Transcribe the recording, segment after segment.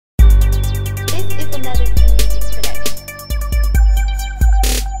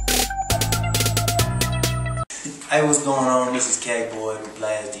Hey, what's going on? This is K-Boy with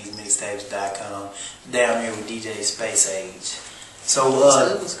BlastTheseMixtapes.com. Down here with DJ SpaceAge. So,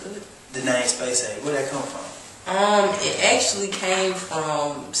 what's good? The name SpaceAge, where'd that come from? It actually came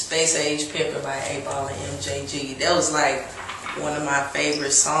from SpaceAge Pimpin' by 8Ball and MJG. That was like one of my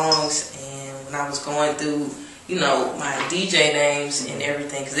favorite songs, and when I was going through, you know, my DJ names and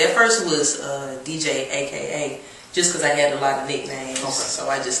everything, because at first it was DJ AKA, just because I had a lot of nicknames, so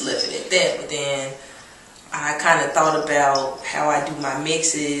I just left it at that. But then I kind of thought about how I do my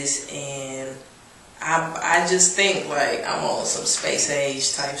mixes, and I just think like I'm on some space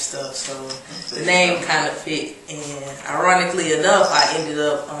age type stuff, so the name kind of fit. And ironically enough, I ended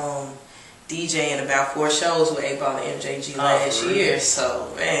up DJing about 4 shows with 8Ball and MJG last year.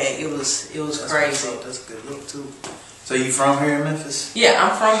 So man, it was crazy. That's a good look too. So you from here in Memphis? Yeah,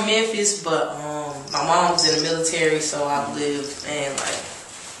 I'm from Memphis, but my mom's in the military, so I've lived like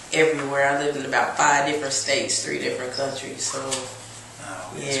everywhere. I lived in about 5 different states, 3 different countries. So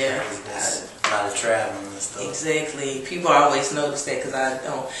yeah, that's a lot of traveling and stuff. Exactly. People always notice that because I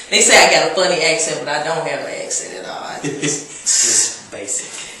don't. They say I got a funny accent, but I don't have an accent at all. Just basic.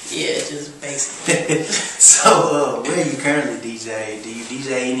 Yeah, just basic. So, where you currently DJ? Do you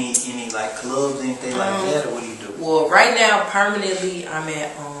DJ any like clubs, anything like that, or what do you do? Well, right now, permanently, I'm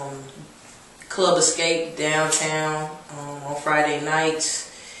at Club Escape downtown on Friday nights.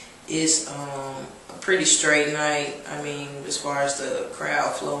 It's a pretty straight night. I mean, as far as the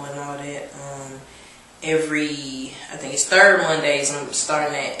crowd flow and all that. I think it's 3rd Mondays, I'm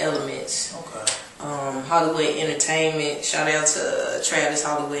starting at Elements. Okay. Hollywood Entertainment. Shout out to Travis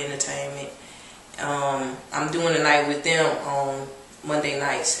Hollywood Entertainment. I'm doing a night with them on Monday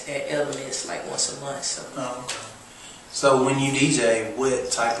nights at Elements, like once a month. So. Oh, okay. So when you DJ,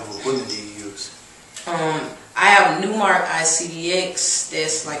 what type of equipment do you use? I have a Newmark ICDX.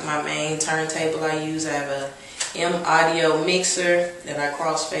 That's like my main turntable I use. I have a M audio mixer that I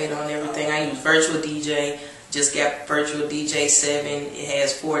crossfade on everything. I use Virtual DJ. Just got Virtual DJ 7. It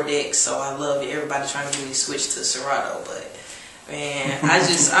has 4 decks, so I love it. Everybody trying to get me switched to Serato, but man,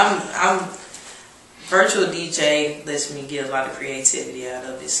 I'm Virtual DJ lets me get a lot of creativity out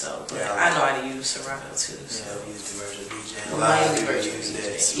of it. So, but I know how to use Serato too. So. Yeah, I use the Virtual DJ. Mainly Virtual use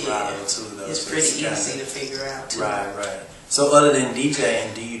DJ. Serato too, though. It's pretty easy to figure out too. Right. So, other than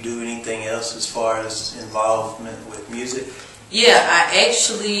DJing, do you do anything else as far as involvement with music? Yeah,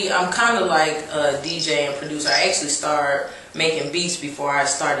 I'm kind of like a DJ and producer. I actually started making beats before I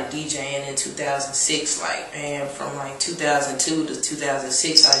started DJing in 2006. And from like 2002 to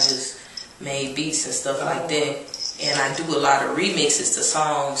 2006, I just made beats and stuff like that. And I do a lot of remixes to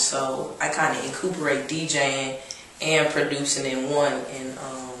songs, so I kind of incorporate DJing and producing in one and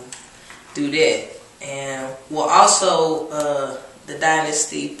do that. And well, also the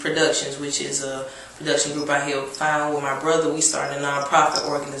Dynasty Productions, which is a production group I helped found with my brother. We started a non-profit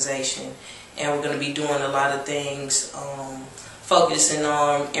organization, and we're going to be doing a lot of things focusing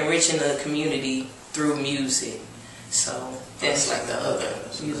on enriching the community through music. So that's like the other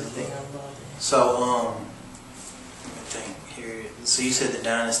music thing I'm loving. So let me think here. So you said the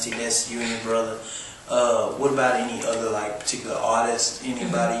Dynasty, that's you and your brother. What about any other like particular artists?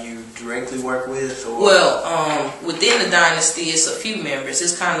 Anybody you directly work with? Or? Well, within the Dynasty, it's a few members.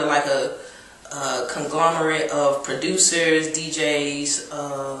 It's kind of like a conglomerate of producers, DJs.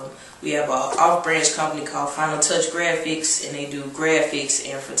 We have an off-branch company called Final Touch Graphics, and they do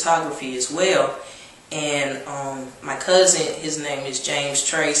graphics and photography as well. And my cousin, his name is James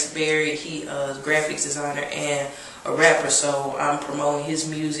Trace Berry. He is a graphics designer and a rapper, so I'm promoting his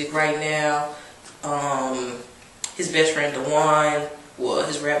music right now. His best friend DeJuan, well,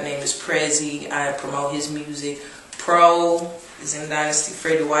 his rap name is Prezi. I promote his music. Pro is in Dynasty.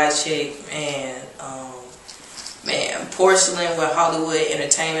 Freddie Whitecheck, man, Porcelain with Hollywood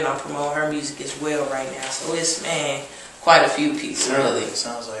Entertainment. I'm promoting her music as well right now. So it's quite a few people really.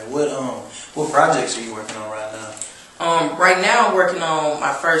 Sounds like what projects are you working on right now? Right now I'm working on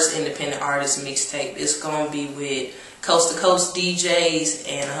my first independent artist mixtape. It's gonna be with coast to coast DJs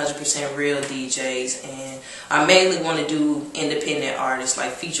and 100% real DJs, and I mainly want to do independent artists,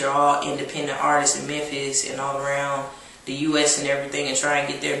 like feature all independent artists in Memphis and all around the US and everything, and try and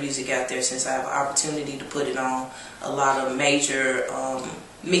get their music out there, since I have an opportunity to put it on a lot of major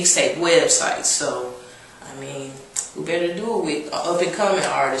mixtape websites. So I mean, who better do it with up and coming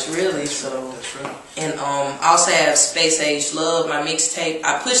artists, really? So that's right. And I also have SpaceAge Love, my mixtape.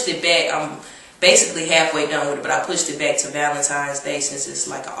 I pushed it back. I'm basically halfway done with it, but I pushed it back to Valentine's Day, since it's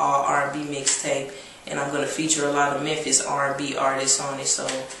like an all R&B mixtape, and I'm going to feature a lot of Memphis R&B artists on it. So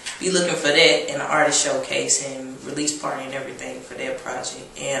be looking for that, and an artist showcase and release party and everything for that project.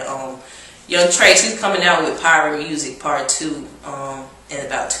 And Young Trace, he's coming out with Pirate Music Part 2 in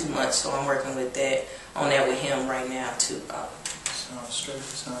about 2 months, so I'm working with that on that with him right now too. Sounds straight.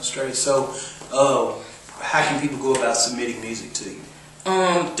 Sounds straight. So, how can people go about submitting music to you?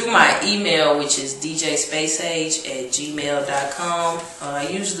 Through my email, which is djspaceage@gmail.com. I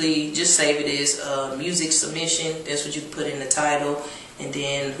usually just save it as music submission. That's what you put in the title, and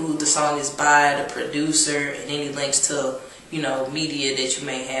then who the song is by, the producer, and any links to media that you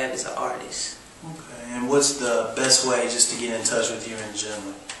may have as an artist. Okay. And what's the best way just to get in touch with you in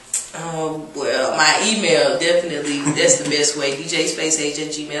general? Well, my email, definitely, that's the best way,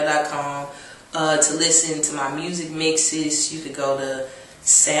 djspaceage@gmail.com. To listen to my music mixes, you could go to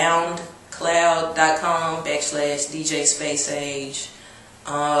soundcloud.com/djspaceage.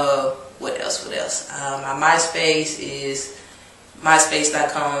 What else? My MySpace is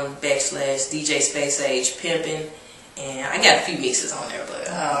myspace.com/djspaceage pimping. And I got a few mixes on there, but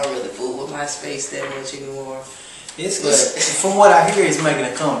I don't really fool with MySpace that much anymore. From what I hear, it's making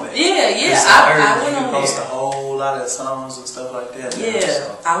a comeback. Yeah. I went on there. Post a whole lot of songs and stuff like that. Yeah,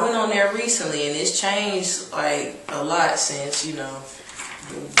 so. I went on there recently, and it's changed like a lot since the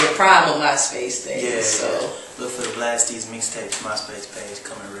prime of MySpace days. Yeah. So look for the Blast These Mixtapes MySpace page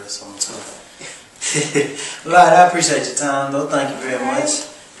coming real soon too. Right, I appreciate your time, though. Thank you very much.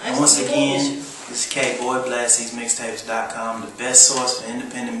 And once again, this is K-Boy, BlastTheseMixtapes.com, the best source for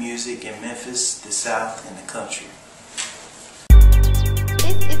independent music in Memphis, the South, and the country.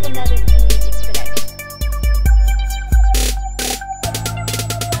 This is another